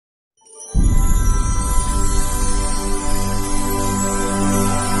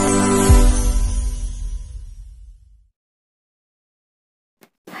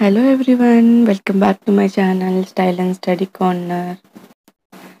Hello everyone, welcome back to my channel Style and Study Corner.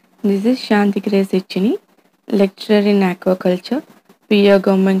 This is IJJINI, lecturer in Aquaculture, PO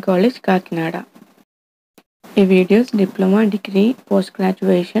Government College, Kakinada. A videos, diploma, degree,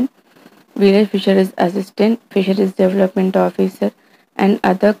 post-graduation, village fisheries assistant, fisheries development officer and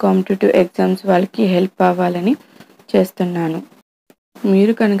other competitive exams వాళ్ళకి help అవ్వాలని చేస్తున్నాను.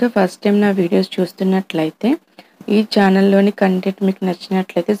 మీరు కనుక first time నా videos చూస్తున్నట్లయితే ఈ ఛానల్లోని content మీకు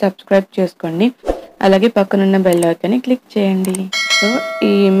నచ్చినట్లయితే సబ్స్క్రైబ్ చేసుకోండి, అలాగే పక్కనున్న బెల్ ఐకాన్ని క్లిక్ చేయండి. సో ఈ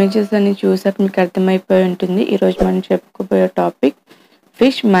ఇమేజెస్ అన్ని చూసాక మీకు అర్థమైపోయి ఉంటుంది ఈరోజు మనం చెప్పుకోబోయే topic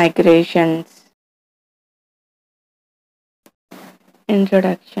fish migrations.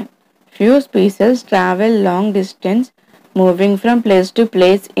 Introduction. Few species travel long distance, moving from place to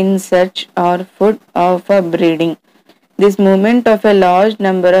place in search of food or for breeding. This movement of a large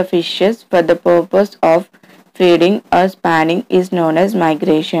number of fishes for the purpose of feeding or spawning is known as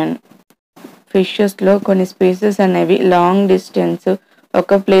migration. Fishes లో కొన్ని species అనేవి long distance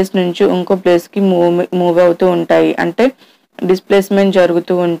ఒక place నుంచి ఇంకో ప్లేస్కి move అవుతూ ఉంటాయి, అంటే డిస్ప్లేస్మెంట్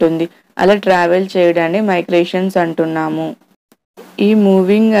జరుగుతూ ఉంటుంది. అలా ట్రావెల్ చేయడాన్ని మైగ్రేషన్స్ అంటున్నాము. ఈ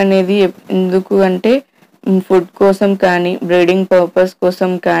మూవింగ్ అనేది ఎందుకు అంటే ఫుడ్ కోసం కానీ బ్రీడింగ్ పర్పస్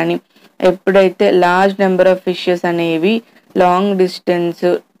కోసం కానీ ఎప్పుడైతే లార్జ్ నెంబర్ ఆఫ్ ఫిషెస్ అనేవి లాంగ్ డిస్టెన్స్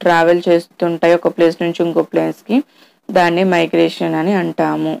ట్రావెల్ చేస్తుంటాయి ఒక ప్లేస్ నుంచి ఇంకో ప్లేస్కి, దాన్ని మైగ్రేషన్ అని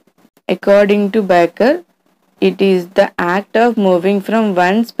అంటాము. According to baker, it is the act of moving from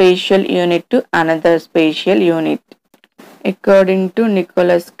one spatial unit to another spatial unit. According to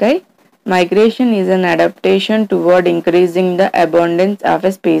నికోలస్కై, migration is an adaptation toward increasing the abundance of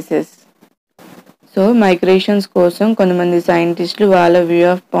a species. So migrations కోసం కొంతమంది సైంటిస్టులు వాళ్ళ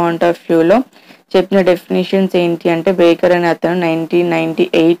point of వ్యూలో చెప్పిన definitions ఏంటి అంటే, baker అని అతను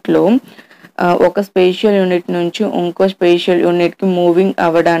 1998లో ఒక స్పేషియల్ యూనిట్ నుంచి ఇంకో స్పేషియల్ యూనిట్కి మూవ్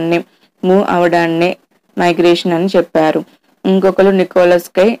అవడాన్నే మైగ్రేషన్ అని చెప్పారు. ఇంకొకరు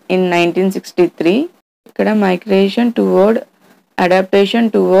నికోలస్కై ఇన్ 1963 ఇక్కడ migration adaptation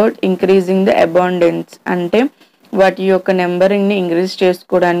towards increasing the abundance అంటే వాటి యొక్క నెంబరింగ్ని ఇంక్రీజ్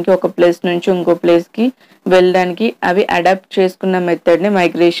చేసుకోవడానికి ఒక ప్లేస్ నుంచి ఇంకో ప్లేస్కి వెళ్ళడానికి అవి అడాప్ట్ చేసుకున్న మెథడ్ని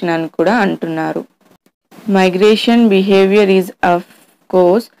మైగ్రేషన్ అని కూడా అంటున్నారు. Migration behaviour is of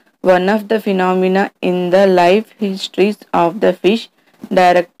course one of the phenomena in the life histories of the fish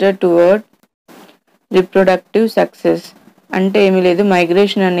directed towards reproductive success. అంటే ఏమీ లేదు,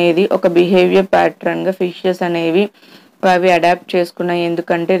 మైగ్రేషన్ అనేది ఒక బిహేవియర్ ప్యాటర్న్గా ఫిషెస్ అనేవి అవి అడాప్ట్ చేసుకున్నాయి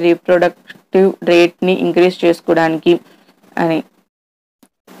ఎందుకంటే రీప్రొడక్టివ్ రేట్ని ఇంక్రీజ్ చేసుకోవడానికి అని.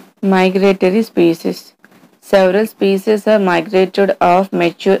 Migratory species. Several species are migrated of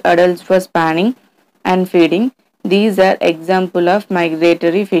mature adults for spanning and feeding. These are example of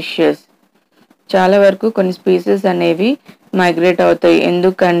migratory fishes. చాలా వరకు కొన్ని స్పీసీస్ అనేవి మైగ్రేట్ అవుతాయి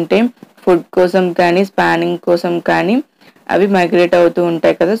ఎందుకంటే ఫుడ్ కోసం కానీ స్పానింగ్ కోసం కానీ అవి మైగ్రేట్ అవుతూ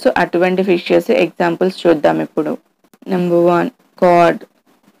ఉంటాయి కదా. సో అటువంటి ఫిషెస్ ఎగ్జాంపుల్స్ చూద్దాం ఇప్పుడు. Number 1, cod,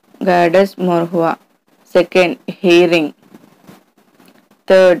 Gadus morhua. Second, herring.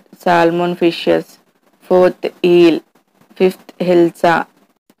 Third, salmon fishes. Fourth, eel. Fifth, hilsa.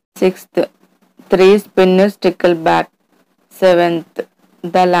 Sixth, 3 spinners stickleback. Seventh,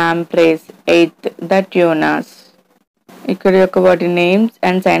 the lampreys. Eighth, the tunas. ఇక్కడ యొక్క వాటి నేమ్స్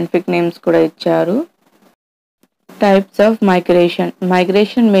అండ్ సైంటిఫిక్ నేమ్స్ కూడా ఇచ్చారు. Types of migration.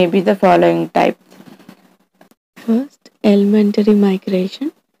 Migration may be the following types. First, elementary migration.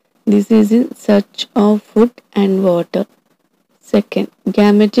 This is in search of food and water. Second,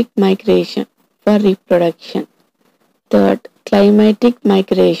 gametic migration for reproduction. Third, climatic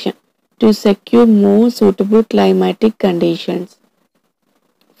migration to secure more suitable climatic conditions.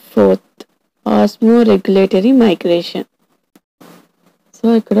 Fourth, osmoregulatory migration. So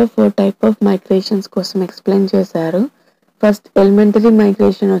ఇక్కడ 4 types of migrations కోసం explain చేశారు. First elementary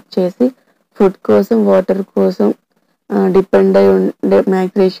migration వచ్చేసి food కోసం water కోసం depend అయి ఉండే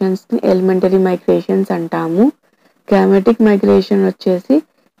మైగ్రేషన్స్ని elementary migrations అంటాము. Gametic migration వచ్చేసి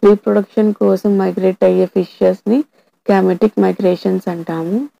రీప్రొడక్షన్ కోసం మైగ్రేట్ అయ్యే ఫిషెస్ని గ్యామెటిక్ మైగ్రేషన్స్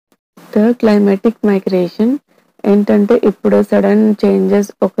అంటాము. థర్డ్, క్లైమాటిక్ మైగ్రేషన్ ఏంటంటే ఇప్పుడు సడన్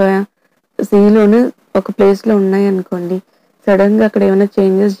చేంజెస్ ఒక సీలోనే ఒక ప్లేస్లో ఉన్నాయి అనుకోండి, సడన్గా అక్కడ ఏమైనా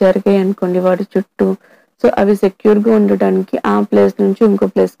చేంజెస్ జరిగాయి అనుకోండి వాటి చుట్టూ, సో అవి సెక్యూర్గా ఉండటానికి ఆ ప్లేస్ నుంచి ఇంకో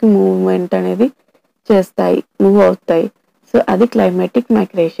ప్లేస్కి మూవ్మెంట్ అనేది మూవ్ అవుతాయి. సో అది climatic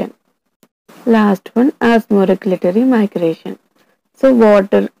migration. Last one, ఆస్మోరెగ్యులేటరీ migration. So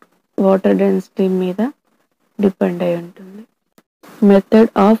water density మీద డిపెండ్ అయి ఉంటుంది.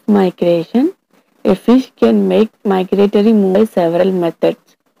 Method of migration. A fish can make migratory move by several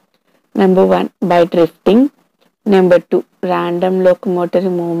methods. Number 1, by drifting. Number 2, random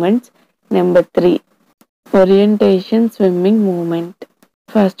locomotory movements. Number 3, orientation swimming movement.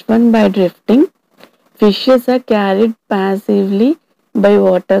 First one, by drifting. Fishes are carried passively by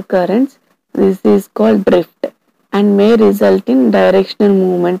water currents. This is called drift and may result in directional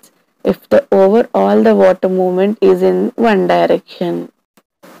movements if the overall the water movement is in one direction.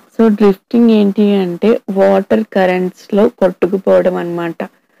 So drifting ఏంటి అంటే water కరెంట్స్లో కొట్టుకుపోవడం అన్నమాట.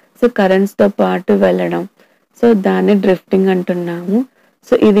 So కరెంట్స్తో పాటు వెళ్ళడం, so దాన్ని drifting అంటున్నాము.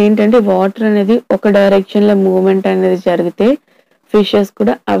 So ఇదేంటంటే water అనేది ఒక డైరెక్షన్లో మూవ్మెంట్ అనేది జరిగితే ఫిషెస్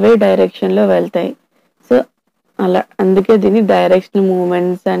కూడా అవే డైరెక్షన్లో వెళ్తాయి. సో అలా అందుకే దీన్ని డైరెక్షనల్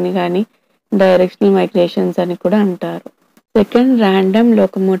మూవ్మెంట్స్ అని కానీ డైరెక్షనల్ మైగ్రేషన్స్ అని కూడా అంటారు. Second, random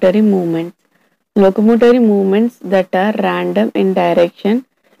locomotory movements. Locomotory movements that are random in direction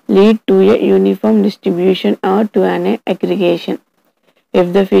lead to a uniform distribution or to an aggregation. If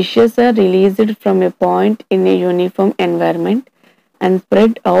the fishes are released from a point in a uniform environment and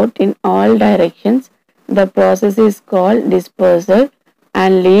spread out in all directions, the process is called dispersal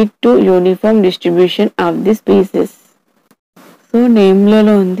and lead to uniform distribution of the species. So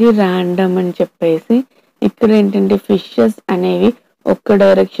నేమ్లలో ఉంది random అని చెప్పేసి. ఇక్కడ ఏంటంటే fishes అనేవి ఒక్క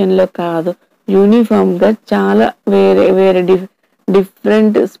డైరెక్షన్లో కాదు, యూనిఫామ్గా చాలా వేరే వేరే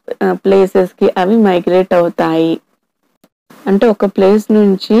డిఫరెంట్ ప్లేసెస్కి అవి మైగ్రేట్ అవుతాయి. అంటే ఒక ప్లేస్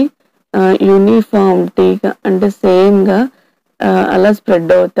నుంచి యూనిఫామిటీగా అంటే సేమ్గా అలా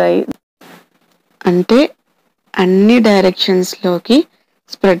స్ప్రెడ్ అవుతాయి, అంటే అన్ని డైరెక్షన్స్లోకి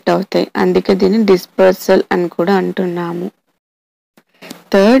స్ప్రెడ్ అవుతాయి. అందుకే దీన్ని డిస్పర్సల్ అని కూడా అంటున్నాము.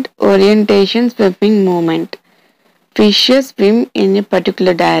 Third, orientation swimming movement. Fishes swim in a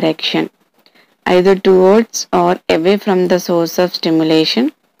particular direction, either towards or away from the source of stimulation,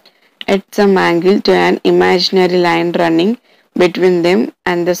 at some angle to an imaginary line running between them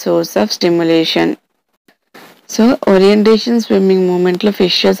and the source of stimulation. So, orientation swimming movement lo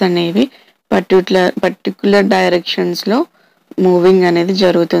fishes అనేవి particular డైరెక్షన్స్లో moving అనేది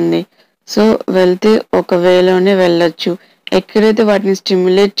జరుగుతుంది. So వెళ్తే ఒక వేలోనే వెళ్ళొచ్చు, ఎక్కడైతే వాటిని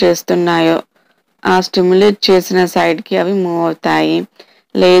stimulate చేస్తున్నాయో ఆ stimulate చేసిన సైడ్కి అవి మూవ్ అవుతాయి.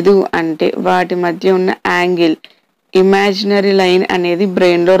 లేదు అంటే వాటి మధ్య ఉన్న యాంగిల్ ఇమాజినరీ లైన్ అనేది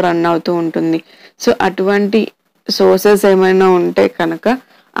బ్రెయిన్లో రన్ అవుతూ ఉంటుంది. సో అటువంటి సోర్సెస్ ఏమైనా ఉంటే కనుక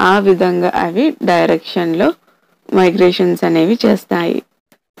ఆ విధంగా అవి డైరెక్షన్లో మైగ్రేషన్స్ అనేవి చేస్తాయి.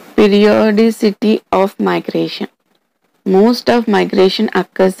 Periodicity of migration. Most of migration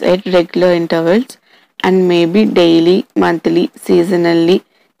occurs at regular intervals and may be daily, monthly, seasonally,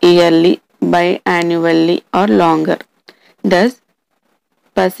 yearly, biannually or longer. Thus,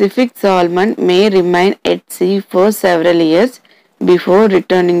 Pacific salmon may remain at sea for several years before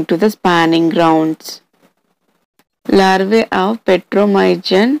returning to the spawning grounds. Larvae of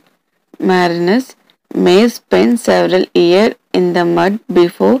Petromyzon marinus may spend several years in the mud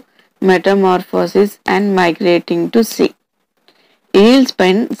before metamorphosis and migrating to sea. Eels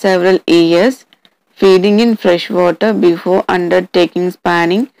spend several years feeding in fresh water before undertaking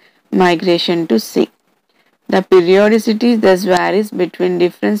spawning migration to sea. The periodicity thus varies between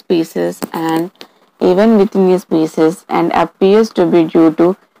different species and even within a species and appears to be due to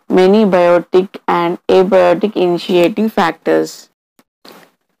many biotic and abiotic initiating factors.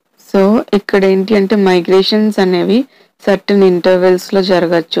 So ఇక్కడ ఏంటి అంటే migrations అనేవి certain ఇంటర్వెల్స్లో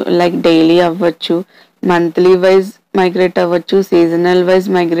జరగచ్చు, like daily అవ్వచ్చు, monthly wise migrate అవ్వచ్చు, seasonal wise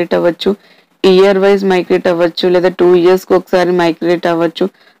migrate అవ్వచ్చు, year wise migrate అవ్వచ్చు, లేదా 2 yearsకి ఒకసారి మైగ్రేట్ అవ్వచ్చు.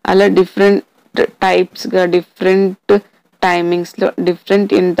 అలా డిఫరెంట్ టైప్స్గా డిఫరెంట్ టైమింగ్స్లో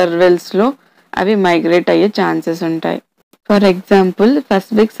డిఫరెంట్ ఇంటర్వెల్స్లో అవి మైగ్రేట్ అయ్యే ఛాన్సెస్ ఉంటాయి. ఫర్ ఎగ్జాంపుల్,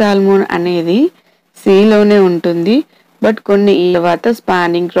 పసిఫిక్ సాల్మన్ అనేది సీలోనే ఉంటుంది, బట్ కొన్ని తర్వాత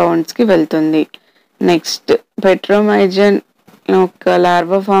స్పానింగ్ గ్రౌండ్స్కి వెళ్తుంది. నెక్స్ట్, పెట్రోమైజన్ యొక్క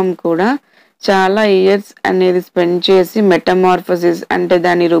లార్వా ఫామ్ కూడా చాలా ఇయర్స్ అనేది స్పెండ్ చేసి మెటమార్ఫోసిస్ అంటే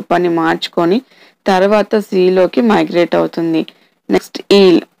దాని రూపాన్ని మార్చుకొని తర్వాత సీలోకి మైగ్రేట్ అవుతుంది. నెక్స్ట్,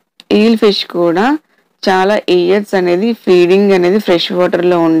 ఈల్ ఫిష్ కూడా చాలా ఇయర్స్ అనేది ఫీడింగ్ అనేది ఫ్రెష్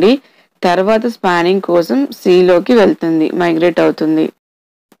వాటర్లో ఉండి తర్వాత స్పానింగ్ కోసం సీలోకి వెళ్తుంది, మైగ్రేట్ అవుతుంది.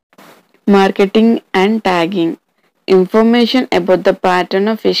 Marketing and tagging. Information about the pattern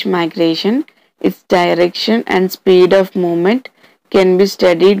of fish migration, its direction and speed of movement can be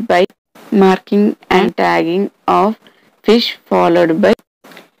studied by marking and tagging of fish followed by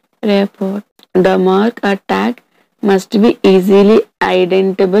report. The mark or tag must be easily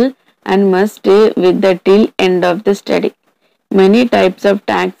identifiable and must stay with the till end of the study. Many types of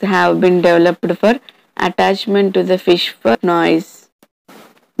tags have been developed for attachment to the fish for noise.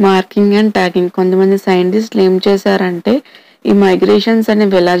 Marking and tagging. కొంతమంది సైంటిస్టులు ఏం చేశారంటే ఈ migrations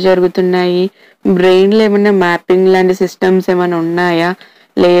అనేవి ఎలా జరుగుతున్నాయి, బ్రెయిన్లో ఏమైనా మ్యాపింగ్ లాంటి సిస్టమ్స్ ఏమైనా ఉన్నాయా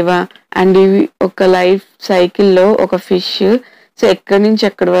లేవా, అండ్ ఇవి ఒక లైఫ్ సైకిల్లో ఒక ఫిష్ సో ఎక్కడి నుంచి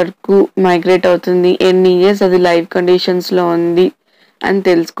ఎక్కడి వరకు మైగ్రేట్ అవుతుంది, ఎన్ని ఇయర్స్ అది లైవ్ కండిషన్స్లో ఉంది అని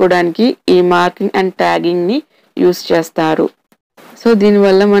తెలుసుకోవడానికి ఈ మార్కింగ్ అండ్ ట్యాగింగ్ని యూస్ చేస్తారు. సో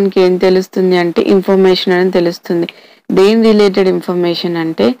దీనివల్ల మనకి ఏం తెలుస్తుంది అంటే ఇన్ఫర్మేషన్ అని తెలుస్తుంది. దేని రిలేటెడ్ ఇన్ఫర్మేషన్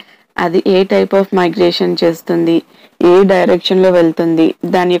అంటే అది ఏ టైప్ ఆఫ్ మైగ్రేషన్ చేస్తుంది, ఏ డైరెక్షన్లో వెళ్తుంది,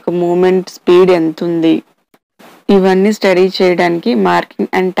 దాని యొక్క మూమెంట్ స్పీడ్ ఎంత ఉంది, ఇవన్నీ స్టడీ చేయడానికి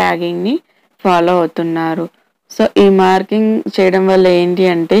మార్కింగ్ అండ్ ట్యాగింగ్ని ఫాలో అవుతున్నారు. సో ఈ మార్కింగ్ చేయడం వల్ల ఏంటి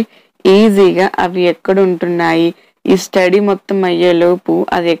అంటే ఈజీగా అవి ఎక్కడ ఉంటున్నాయి, ఈ స్టడీ మొత్తం అయ్యేలోపు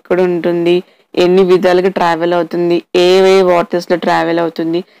అది ఎక్కడ ఉంటుంది, ఎన్ని విధాలుగా ట్రావెల్ అవుతుంది, ఏ వాటర్స్లో ట్రావెల్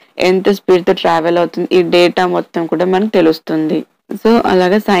అవుతుంది, ఎంత స్పీడ్తో ట్రావెల్ అవుతుంది, ఈ డేటా మొత్తం కూడా మనకు తెలుస్తుంది. సో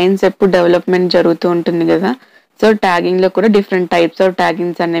అలాగే సైన్స్ ఎప్పుడు డెవలప్మెంట్ జరుగుతూ ఉంటుంది కదా, సో ట్యాగింగ్లో కూడా డిఫరెంట్ టైప్స్ ఆఫ్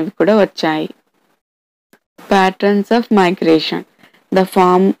ట్యాగింగ్స్ అనేవి కూడా వచ్చాయి. Patterns of migration. The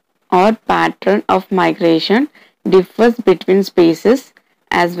form or pattern of migration differs between species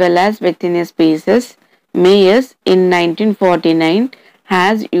as well as within a species. Mayers in 1949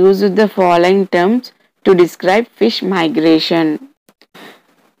 has used the following terms to describe fish migration.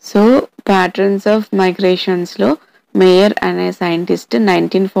 So patterns of migrations lo Mayer అనే scientist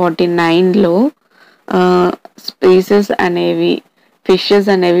 1949లో species అనేవి fishes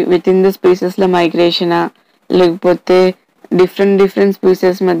అనేవి with in the స్పీసెస్లో మైగ్రేషనా లేకపోతే different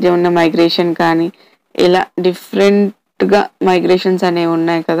species మధ్య ఉన్న migration కానీ ఇలా డిఫరెంట్గా migrations అనేవి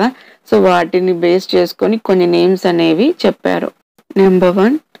ఉన్నాయి కదా, సో వాటిని బేస్ చేసుకొని కొన్ని నేమ్స్ అనేవి చెప్పారు. Number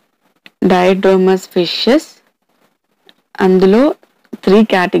 1 డైడ్రోమస్ fishes. అందులో 3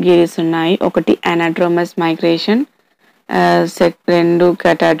 కేటగిరీస్ ఉన్నాయి. ఒకటి అనడ్రోమస్ migration, 2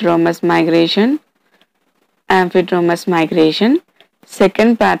 catadromous migration, యాంఫిడ్రోమస్ migration.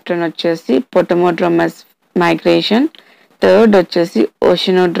 Second pattern వచ్చేసి పొటమోడ్రోమస్ మైగ్రేషన్, థర్డ్ వచ్చేసి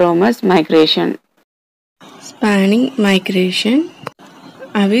ఓషనోడ్రోమస్ మైగ్రేషన్. స్పానింగ్ మైగ్రేషన్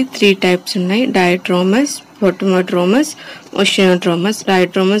అవి 3 టైప్స్ ఉన్నాయి, డైడ్రోమస్, పొటమోడ్రోమస్, ఓషనోడ్రోమస్.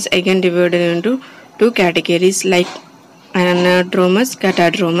 డైడ్రోమస్ again divided into 2 categories like అనడ్రోమస్,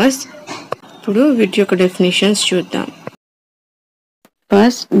 catadromous. ఇప్పుడు వీటి యొక్క డెఫినేషన్స్ చూద్దాం.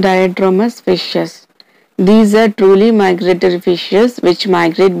 First, డైడ్రోమస్ fishes. These are truly migratory fishes which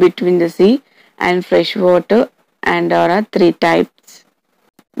migrate between the sea and fresh water and are 3 types.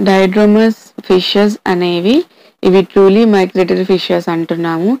 Diadromous fishes అనేవి ఇవి truly migratory fishes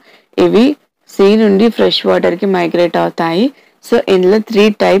అంటున్నాము. ఇవి see నుండి fresh వాటర్కి మైగ్రేట్ అవుతాయి. సో ఇందులో 3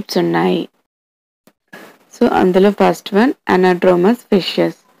 టైప్స్ ఉన్నాయి. సో అందులో first one అనడ్రోమస్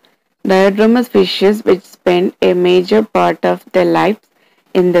fishes. Diadromous fishes which spend a major part of their lives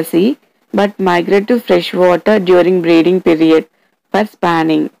in the sea but migrate to fresh water during breeding period for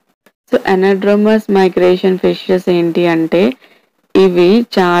spawning. So అనడ్రోమస్ migration fishes ఏంటి అంటే ఇవి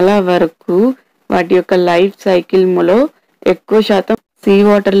చాలా వరకు వాటి యొక్క life సైకిల్లో ఎక్కువ శాతం సీ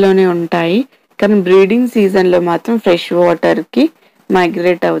వాటర్లోనే ఉంటాయి, కానీ బ్రీడింగ్ సీజన్లో మాత్రం ఫ్రెష్ వాటర్కి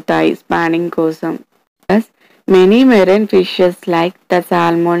మైగ్రేట్ అవుతాయి స్పానింగ్ కోసం. Plus many marine fishes like the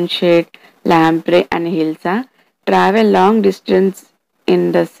salmon, shed, lamprey and hilsa travel long distance in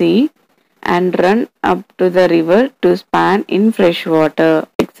the see and run up to the river to span in fresh water.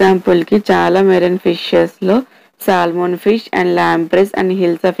 Example ki చాలా marine fishes లో salmon fish and లాంప్రెస్ and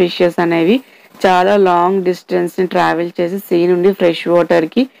hilsa fishes అనేవి చాలా long distance ని travel చేసి see నుండి fresh water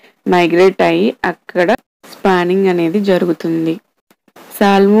కి migrate అయ్యి అక్కడ స్పానింగ్ అనేది జరుగుతుంది.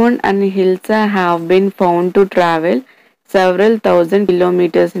 Salmon and hilsa have been found to travel several thousand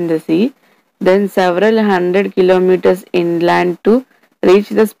kilometers in the sea, then several hundred kilometers inland to reach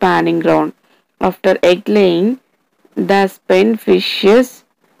the spawning ground. After egg laying, the spent fishes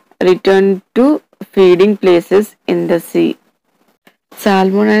return to feeding places in the sea.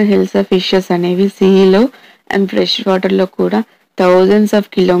 Salmon and hilsa fishes అనేవి సీలో and fresh వాటర్లో కూడా thousands of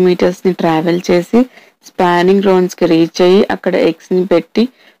కిలోమీటర్స్ని travel చేసి spanning గ్రౌండ్స్కి reach అయ్యి అక్కడ ఎగ్స్ని పెట్టి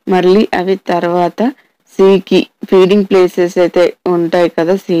మళ్ళీ అవి తర్వాత సీకి ఫీడింగ్ ప్లేసెస్ అయితే ఉంటాయి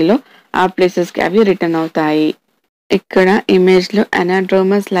కదా సీలో, ఆ ప్లేసెస్కి అవి రిటర్న్ అవుతాయి. ఇక్కడ ఇమేజ్లో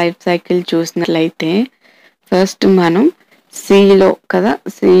అనడ్రోమస్ లైఫ్ సైకిల్ చూసినట్లయితే ఫస్ట్ మనం సీలో కదా,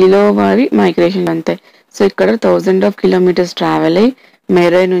 సీలో వారి మైగ్రేషన్ అంతాయి. సో ఇక్కడ 1000 ఆఫ్ కిలోమీటర్స్ ట్రావెల్ అయ్యి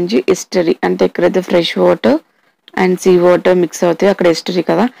మెరైన్ నుంచి ఎస్టరీ అంటే ఎక్కడైతే fresh water and sea water mix అవుతాయి అక్కడ ఎస్టరీ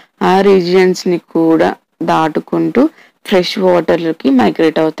కదా, ఆ రీజియన్స్ని కూడా దాటుకుంటూ ఫ్రెష్ వాటర్కి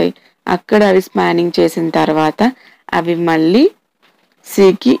మైగ్రేట్ అవుతాయి. అక్కడ అవి స్పానింగ్ చేసిన తర్వాత అవి మళ్ళీ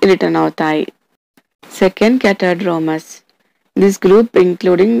సీకి రిటర్న్ అవుతాయి. Second, catadromas. This group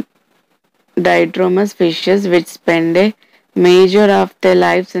including diadromous fishes which spend a major of their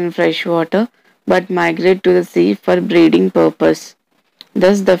lives in freshwater but migrate to the sea for breeding purpose.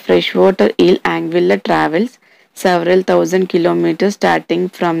 Thus, the freshwater eel anguilla travels several thousand kilometers starting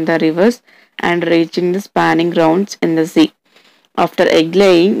from the rivers and reaching the spawning grounds in the sea. After egg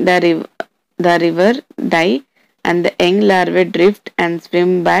laying, the river die and the young larvae drift and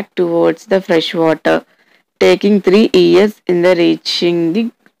swim back towards the freshwater, taking 3 years in the reaching the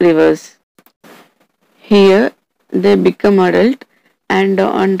rivers. Here, they become adult and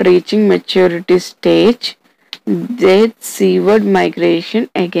on reaching maturity stage, they seaward migration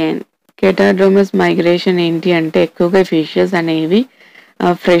again. Catadromous migration ఏంటి అంటే ఎక్కువగా fishes అనేవి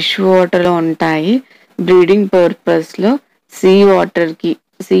fresh వాటర్లో ఉంటాయి. Breeding పర్పస్లో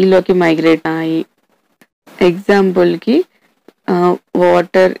సీలోకి migrate అయ్యి. ఎగ్జాంపుల్కి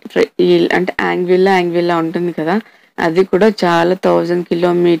water eel అంటే యాంగ్విల్లా ఉంటుంది కదా, అది కూడా చాలా 1000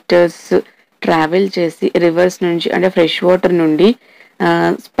 kilometers ట్రావెల్ చేసి రివర్స్ నుంచి అంటే ఫ్రెష్ వాటర్ నుండి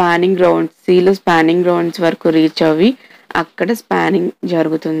స్పానింగ్ గ్రౌండ్స్ సీలో స్పానింగ్ గ్రౌండ్స్ వరకు రీచ్ అవి అక్కడ స్పానింగ్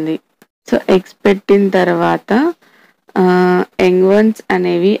జరుగుతుంది. సో ఎగ్స్ పెట్టిన తర్వాత యంగ్ వన్స్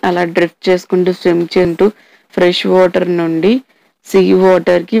అనేవి అలా డ్రిఫ్ట్ చేసుకుంటూ స్విమ్ చేస్తూ ఫ్రెష్ వాటర్ నుండి సీ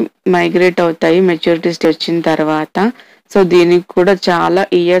వాటర్కి మైగ్రేట్ అవుతాయి మెచ్యూరిటీ స్టేజ్ వచ్చిన తర్వాత. సో దీనికి కూడా చాలా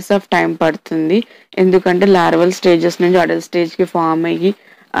ఇయర్స్ ఆఫ్ టైం పడుతుంది, ఎందుకంటే లార్వల్ స్టేజెస్ నుంచి అడల్ట్ స్టేజ్కి ఫామ్ అయ్యి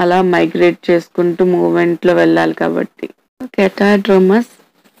అలా మైగ్రేట్ చేసుకుంటూ మూవ్మెంట్లో వెళ్ళాలి కాబట్టి. కెటాడ్రోమస్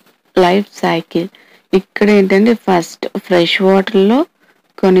లైఫ్ సైకిల్ ఇక్కడ ఏంటంటే ఫస్ట్ ఫ్రెష్ వాటర్లో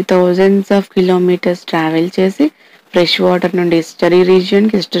కొన్ని థౌజండ్స్ ఆఫ్ కిలోమీటర్స్ ట్రావెల్ చేసి ఫ్రెష్ వాటర్ నుండి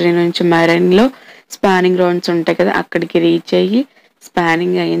హిస్టరీ నుంచి మెరైన్లో స్పానింగ్ గ్రౌండ్స్ ఉంటాయి కదా, అక్కడికి రీచ్ అయ్యి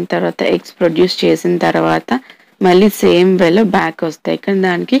స్పానింగ్ అయిన తర్వాత ఎగ్స్ ప్రొడ్యూస్ చేసిన తర్వాత మళ్ళీ సేమ్ వేలో బ్యాక్ వస్తాయి, కానీ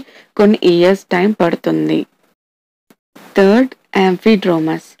దానికి కొన్ని ఇయర్స్ టైం పడుతుంది. Third,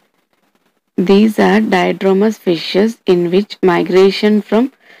 amphidramus. These are diadromous fishes in which migration from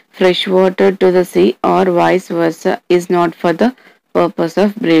freshwater to the sea or vice versa is not for the purpose of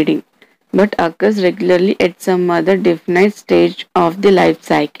breeding, but occurs regularly at some other definite stage of the life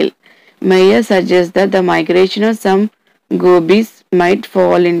cycle. Meyer suggests that the migration of some gobies might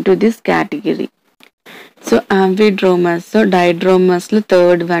fall into this category. So యాంఫిడ్రోమస్, so డైడ్రోమస్లో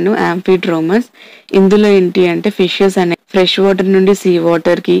third one యాంఫిడ్రోమస్. ఇందులో ఏంటి అంటే fishes అనే fresh water నుండి see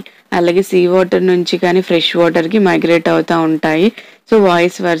వాటర్కి, అలాగే sea water నుంచి కానీ fresh వాటర్కి మైగ్రేట్ అవుతూ ఉంటాయి. సో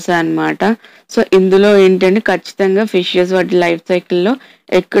వాయిస్ వర్సా అనమాట. సో ఇందులో ఏంటంటే ఖచ్చితంగా ఫిషెస్ వాటి లైఫ్ సైకిల్లో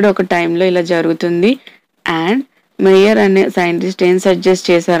ఎక్కడో ఒక టైంలో ఇలా జరుగుతుంది. అండ్ మేయర్ అనే సైంటిస్ట్ ఏం సజెస్ట్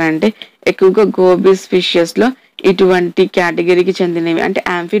చేశారంటే ఎక్కువగా గోబీస్ ఫిషెస్లో ఇటువంటి కేటగిరీకి చెందినవి అంటే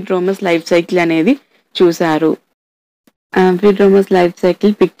యాంఫిడ్రోమస్ లైఫ్ సైకిల్ అనేది చూశారు. యాంఫిడ్రోమస్ లైఫ్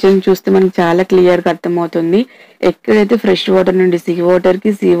సైకిల్ పిక్చర్ని చూస్తే మనకు చాలా క్లియర్గా అర్థమవుతుంది. ఎక్కడైతే ఫ్రెష్ వాటర్ నుండి సీ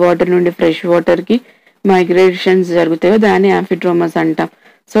వాటర్కి, సీ వాటర్ నుండి ఫ్రెష్ వాటర్కి మైగ్రేషన్స్ జరుగుతాయో దాన్ని యాంఫిడ్రోమస్ అంటాం.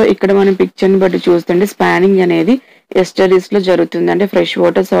 సో ఇక్కడ మనం పిక్చర్ని బట్టి చూస్తుంటే స్పానింగ్ అనేది ఎస్టరీస్లో జరుగుతుంది, అంటే fresh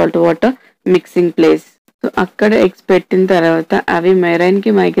water salt water mixing place. So అక్కడ ఎగ్స్ పెట్టిన తర్వాత అవి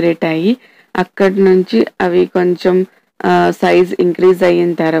మెరైన్కి మైగ్రేట్ అయ్యి అక్కడి నుంచి అవి కొంచెం సైజ్ ఇంక్రీజ్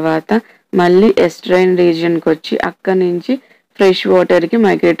అయిన తర్వాత మళ్ళీ ఎస్ట్రైన్ రీజియన్కి వచ్చి అక్కడి నుంచి ఫ్రెష్ వాటర్కి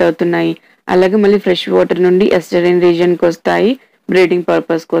మైగ్రేట్ అవుతున్నాయి. అలాగే మళ్ళీ ఫ్రెష్ వాటర్ నుండి ఎస్ట్రైన్ రీజియన్కి వస్తాయి బ్రీడింగ్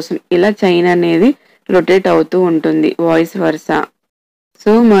పర్పస్ కోసం. ఇలా చైన్ అనేది రొటేట్ అవుతూ ఉంటుంది వాయిస్ వర్సా.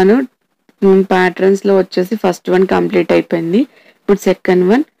 సో మనం ప్యాటర్న్స్లో వచ్చేసి ఫస్ట్ వన్ కంప్లీట్ అయిపోయింది. ఇప్పుడు సెకండ్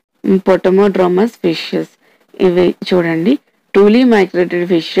వన్ పొటమోడ్రోమస్ ఫిషెస్. ఇవి చూడండి, truly migratory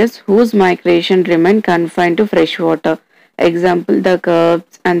fishes whose migration remain confined to fresh water. Example, the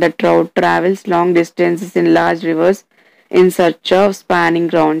carps and the trout travels long distances in large rivers in search of spawning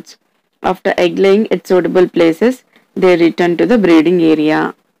grounds. After egg laying at suitable places, they return to the breeding area.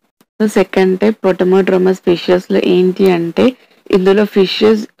 So second type పొటమోడ్రోమస్ ఫిషెస్లో ఏంటి అంటే ఇందులో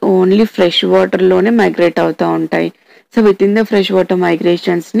fishes only fresh వాటర్లోనే migrate అవుతూ ఉంటాయి. So with in the fresh water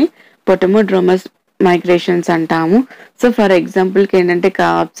మైగ్రేషన్స్ని పొటమోడ్రోమస్ migrations అంటాము. So for ఎగ్జాంపుల్కి ఏంటంటే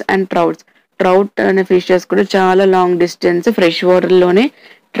corps and trout అనే ఫిషెస్ కూడా చాలా లాంగ్ డిస్టెన్స్ ఫ్రెష్ వాటర్లోనే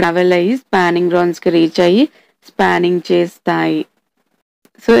ట్రావెల్ అయ్యి స్పానింగ్ గ్రౌండ్స్కి రీచ్ అయ్యి స్పానింగ్ చేస్తాయి.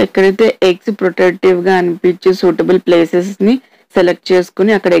 సో ఎక్కడైతే ఎగ్స్ ప్రొటెక్టివ్గా అనిపించే సూటబుల్ ప్లేసెస్ని సెలెక్ట్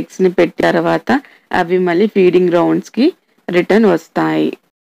చేసుకుని అక్కడ ఎగ్స్ని పెట్టిన తర్వాత అవి మళ్ళీ ఫీడింగ్ గ్రౌండ్స్కి రిటర్న్ వస్తాయి.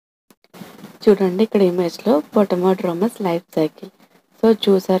 చూడండి ఇక్కడ ఇమేజ్లో పొటమోడ్రోమస్ లైఫ్ సైకిల్. సో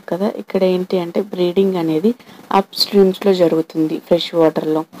చూసారు కదా, ఇక్కడ ఏంటి అంటే బ్రీడింగ్ అనేది అప్ స్ట్రీమ్స్లో జరుగుతుంది ఫ్రెష్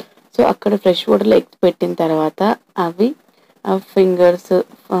వాటర్లో. సో అక్కడ ఫ్రెష్ వాటర్లో ఎగ్స్ పెట్టిన తర్వాత అవి ఫింగర్స్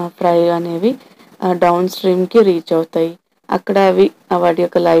ఫ్రై అనేవి డౌన్ స్ట్రీమ్కి రీచ్ అవుతాయి. అక్కడ అవి వాటి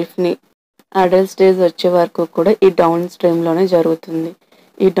యొక్క లైఫ్ని అడల్ట్ స్టేజ్ వచ్చే వరకు కూడా ఈ డౌన్ స్ట్రీమ్లోనే జరుగుతుంది.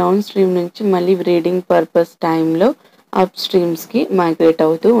 ఈ డౌన్ స్ట్రీమ్ నుంచి మళ్ళీ బ్రీడింగ్ పర్పస్ టైంలో అప్ స్ట్రీమ్స్కి మైగ్రేట్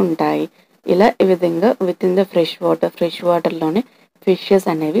అవుతూ ఉంటాయి. ఇలా ఈ విధంగా విత్ ఇన్ ద ఫ్రెష్ వాటర్లోనే ఫిషెస్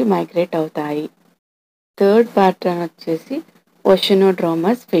అనేవి మైగ్రేట్ అవుతాయి. థర్డ్ ప్యాటర్న్ వచ్చేసి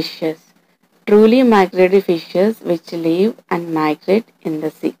ఓషనోడ్రోమస్ fishes. Truly migratory fishes which live and migrate in the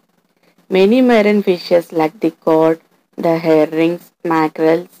sea. Many marine fishes like the cod, the herrings,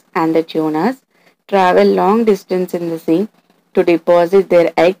 mackerels, and the tunas travel long distance in the sea to deposit their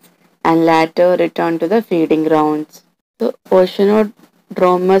eggs and later return to the feeding grounds. So,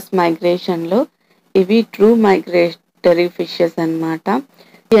 oceanodromous migration లో ఇవి true migratory fishes అన్నమాట.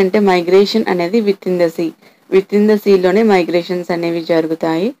 అంటే migration అనేది with in the సీలోనే migrations అనేవి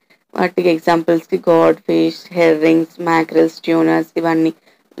జరుగుతాయి. వాటికి ఎగ్జాంపుల్స్కి God fish, హెర్రింగ్స్, మ్యాక్రల్స్, tuners ఇవన్నీ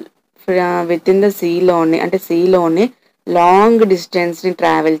with in the సీలోనే long డిస్టెన్స్ని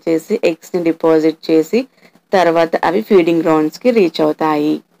travel చేసి ఎగ్స్ని డిపాజిట్ చేసి తర్వాత అవి ఫీడింగ్ గ్రౌండ్స్కి రీచ్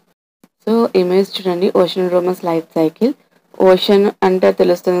అవుతాయి. సో ఇమేజ్ చూడండి, ఓషనోడ్రోమస్ లైఫ్ సైకిల్. ఓషన్ అంటే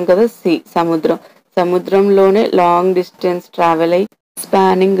తెలుస్తుంది కదా, సముద్రంలోనే లాంగ్ డిస్టెన్స్ ట్రావెల్ అయ్యి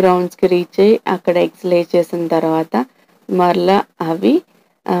స్పానింగ్ గ్రౌండ్స్కి రీచ్ అయ్యి అక్కడ ఎగ్స్ లే చేసిన తర్వాత మరలా అవి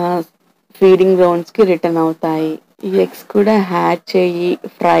ఫీడింగ్ గ్రౌండ్స్కి రిటర్న్ అవుతాయి. ఈ ఎగ్స్ కూడా హ్యాచ్ అయ్యి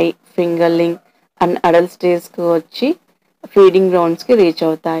ఫ్రై, ఫింగర్లింగ్ అండ్ అడల్ట్ స్టేజ్కి వచ్చి ఫీడింగ్ గ్రౌండ్స్కి రీచ్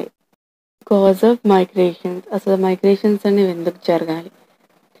అవుతాయి. కాజ్ ఆఫ్ మైగ్రేషన్స్, అసలు మైగ్రేషన్స్ అనేవి ఎందుకు జరగాలి?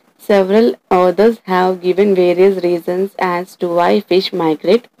 Several authors have given various reasons as to why fish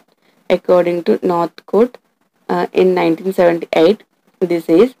migrate. According to Northcote in 1978, this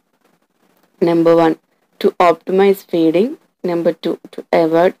is number 1, to optimize feeding, number 2, to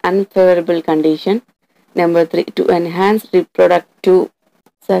avoid unfavorable condition, number 3, to enhance reproductive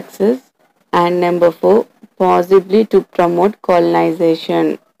success, and number 4, possibly to promote colonization.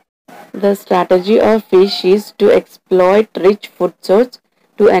 The strategy of fish is to exploit rich food source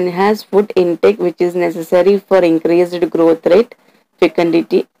to enhance food intake, which is necessary for increased growth rate,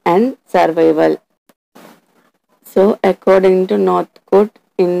 fecundity and survival. So according to Northcote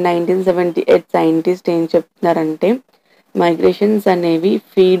in 1978, scientists ఏం చెప్తున్నారంటే migrations అనేవి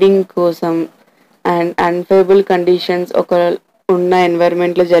feeding కోసం and unfavourable conditions ఒక ఉన్న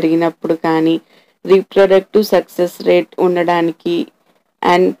ఎన్వైరన్మెంట్లో జరిగినప్పుడు కానీ, reproductive success rate ఉండడానికి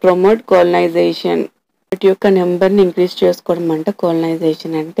and promote colonisation, వాటి యొక్క నెంబర్ని ఇంక్రీజ్ చేసుకోవడం అంట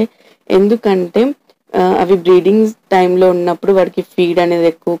కాలనైజేషన్ అంటే. ఎందుకంటే అవి బ్రీడింగ్ టైంలో ఉన్నప్పుడు వాటికి ఫీడ్ అనేది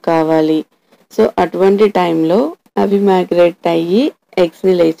ఎక్కువ కావాలి. సో అటువంటి టైంలో అవి మైగ్రేట్ అయ్యి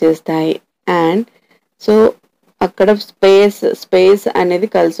ఎగ్స్ని లే చేస్తాయి. అండ్ సో అక్కడ స్పేస్ అనేది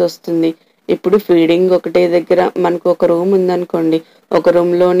కలిసి వస్తుంది. ఇప్పుడు ఫీడింగ్ ఒకటే దగ్గర మనకు ఒక రూమ్ ఉందనుకోండి, ఒక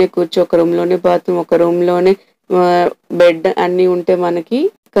రూమ్లోనే ఒక రూమ్లోనే బాత్రూమ్, ఒక రూమ్లోనే బెడ్ అన్నీ ఉంటే మనకి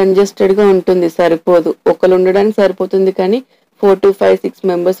కంజెస్టెడ్గా ఉంటుంది, సరిపోదు. ఒకరు ఉండడానికి సరిపోతుంది కానీ 4 to 5, 6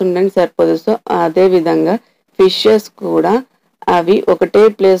 మెంబర్స్ ఉండడానికి సరిపోదు. సో అదే విధంగా ఫిషెస్ కూడా అవి ఒకటే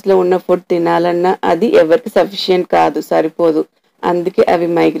ప్లేస్లో ఉన్న ఫుడ్ తినాలన్నా అది ఎవరికి సఫిషియెంట్ కాదు, సరిపోదు. అందుకే అవి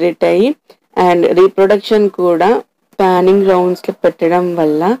మైగ్రేట్ అయ్యి అండ్ రీప్రొడక్షన్ కూడా స్పానింగ్ గ్రౌండ్స్లో పెట్టడం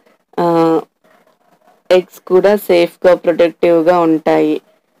వల్ల ఎగ్స్ కూడా సేఫ్గా ప్రొటెక్టివ్గా ఉంటాయి.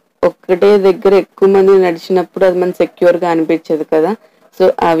 ఒక్కటే దగ్గర ఎక్కువ మంది నడిచినప్పుడు అది మనకు సెక్యూర్గా అనిపించదు కదా. సో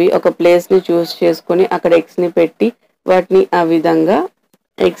అవి ఒక ప్లేస్ని చూస్ చేసుకొని అక్కడ ఎగ్స్ని పెట్టి వాటిని ఆ విధంగా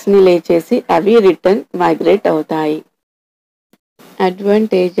ఎగ్స్ని లే చేసి అవి రిటర్న్ మైగ్రేట్ అవుతాయి.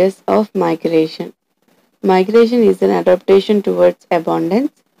 Advantages of migration. Migration is an adaptation towards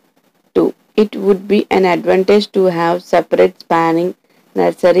abundance. 2. It would be an advantage to have separate spanning,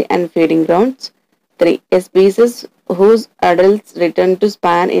 nursery and feeding grounds. 3. A species whose adults return to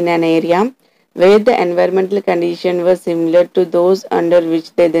span in an area where the environmental conditions were similar to those under which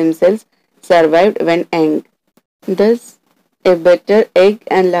they themselves survived when young. Thus, a better egg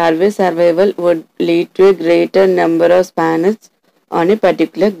and larvae survival would lead to a greater number of spanners on a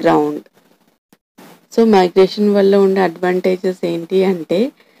particular ground. So migration వల్ల ఉండే advantages ఏంటి అంటే,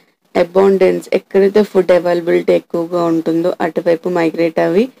 abundance, ఎక్కడైతే food availability ఎక్కువగా ఉంటుందో అటువైపు migrate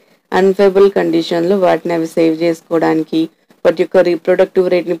అవి unfavourable కండిషన్లో వాటిని అవి సేవ్ చేసుకోవడానికి, వాటి యొక్క రీప్రొడక్టివ్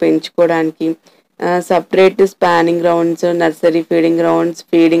రేట్ని పెంచుకోవడానికి separate spanning grounds, nursery feeding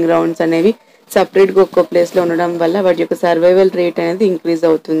grounds అనేవి సపరేట్గా ఒక్కో ప్లేస్లో ఉండడం వల్ల వాటి యొక్క సర్వైవల్ రేట్ అనేది ఇంక్రీజ్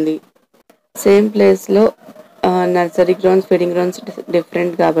అవుతుంది. సేమ్ ప్లేస్లో nursery grounds, feeding grounds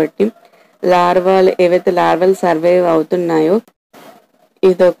different కాబట్టి ఏవైతే లార్వల్ సర్వైవ్ అవుతున్నాయో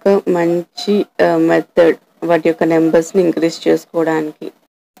ఇదొక మంచి మెథడ్ వాటి యొక్క నెంబర్స్ని ఇంక్రీజ్ చేసుకోవడానికి.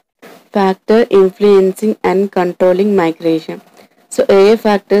 Factor influencing and controlling migration. So A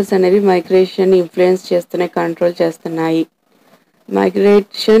factors అనేవి మైగ్రేషన్ ఇన్ఫ్లుయెన్స్ చేస్తున్నాయి, కంట్రోల్ చేస్తున్నాయి?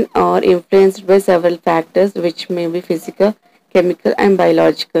 Migration are influenced by several factors which may be physical, chemical and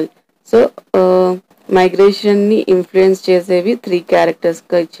biological. So మైగ్రేషన్ని influence చేసేవి 3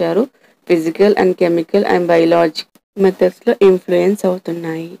 క్యారెక్టర్స్గా ఇచ్చారు. Physical and chemical and biological మెథడ్స్లో influence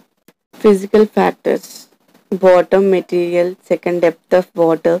అవుతున్నాయి. Physical factors: bottom material, second depth of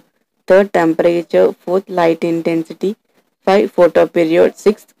water, third temperature, fourth light intensity, 5 photo period,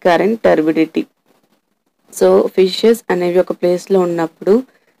 6 current turbidity. So fishes అనేవి ఒక ప్లేస్లో ఉన్నప్పుడు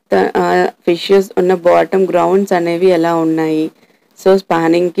fishes ఉన్న bottom grounds అనేవి ఎలా ఉన్నాయి, సో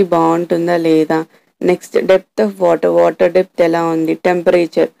స్పానింగ్కి బాగుంటుందా లేదా, next depth of water depth ఎలా ఉంది,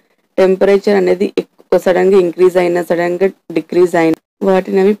 టెంపరేచర్ అనేది సడన్గా ఇంక్రీజ్ అయినా సడన్గా డిక్రీజ్ అయినా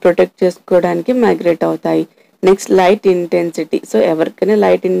వాటిని అవి ప్రొటెక్ట్ చేసుకోవడానికి మైగ్రేట్ అవుతాయి. Next light intensity. సో ఎవరికైనా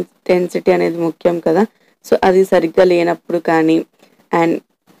లైట్ ఇంటెన్సిటీ అనేది ముఖ్యం కదా, సో అది సరిగ్గా లేనప్పుడు కానీ. And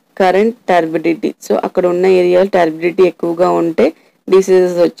current turbidity. సో అక్కడ ఉన్న ఏరియాలో టర్బిడిటీ ఎక్కువగా ఉంటే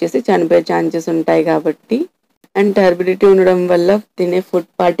డిసీజెస్ వచ్చేసి చనిపోయే ఛాన్సెస్ ఉంటాయి కాబట్టి. అండ్ టర్బిడిటీ ఉండడం వల్ల తినే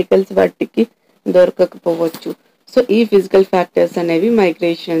ఫుడ్ పార్టికల్స్ వాటికి దొరకకపోవచ్చు. సో ఈ ఫిజికల్ ఫ్యాక్టర్స్ అనేవి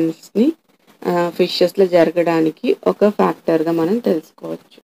మైగ్రేషన్స్ని ఫిషెస్లో జరగడానికి ఒక ఫ్యాక్టర్గా మనం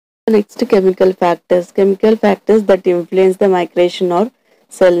తెలుసుకోవచ్చు. Next chemical factors that influence the migration are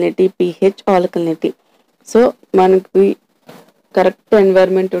salinity, pH, alkalinity. So మనకి కరెక్ట్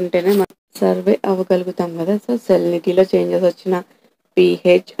ఎన్వైర్న్మెంట్ ఉంటేనే మనం సర్వే అవ్వగలుగుతాం కదా. సో సెలినిటీలో చేంజెస్ వచ్చిన,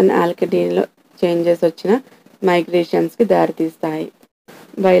 pH అండ్ ఆల్కలినిటీలో చేంజెస్ వచ్చిన మైగ్రేషన్స్కి దారితీస్తాయి.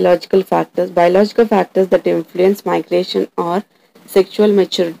 Biological factors that influence migration are sexual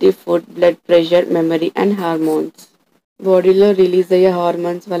maturity, food, blood pressure, memory and hormones. బాడీలో release అయ్యే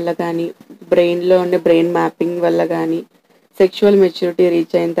hormones వల్ల కానీ, బ్రెయిన్లో ఉండే బ్రెయిన్ మ్యాపింగ్ వల్ల కానీ, సెక్షువల్ మెచ్యూరిటీ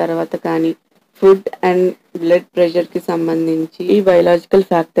రీచ్ అయిన తర్వాత కానీ, ఫుడ్ అండ్ బ్లడ్ ప్రెషర్కి సంబంధించి ఈ బయలాజికల్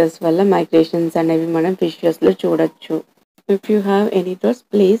ఫ్యాక్టర్స్ వల్ల మైగ్రేషన్స్ అనేవి మనం ఫిషెస్లో చూడొచ్చు. If you have any thoughts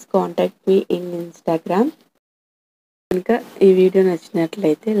please contact me in Instagram. కనుక ఈ వీడియో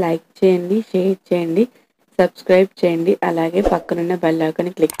నచ్చినట్లయితే లైక్ చేయండి, షేర్ చేయండి, సబ్స్క్రైబ్ చేయండి, అలాగే పక్కనున్న బెల్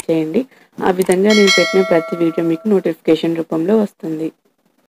ఐకాన్ని క్లిక్ చేయండి. ఆ విధంగా నేను పెట్టిన ప్రతి వీడియో మీకు నోటిఫికేషన్ రూపంలో వస్తుంది.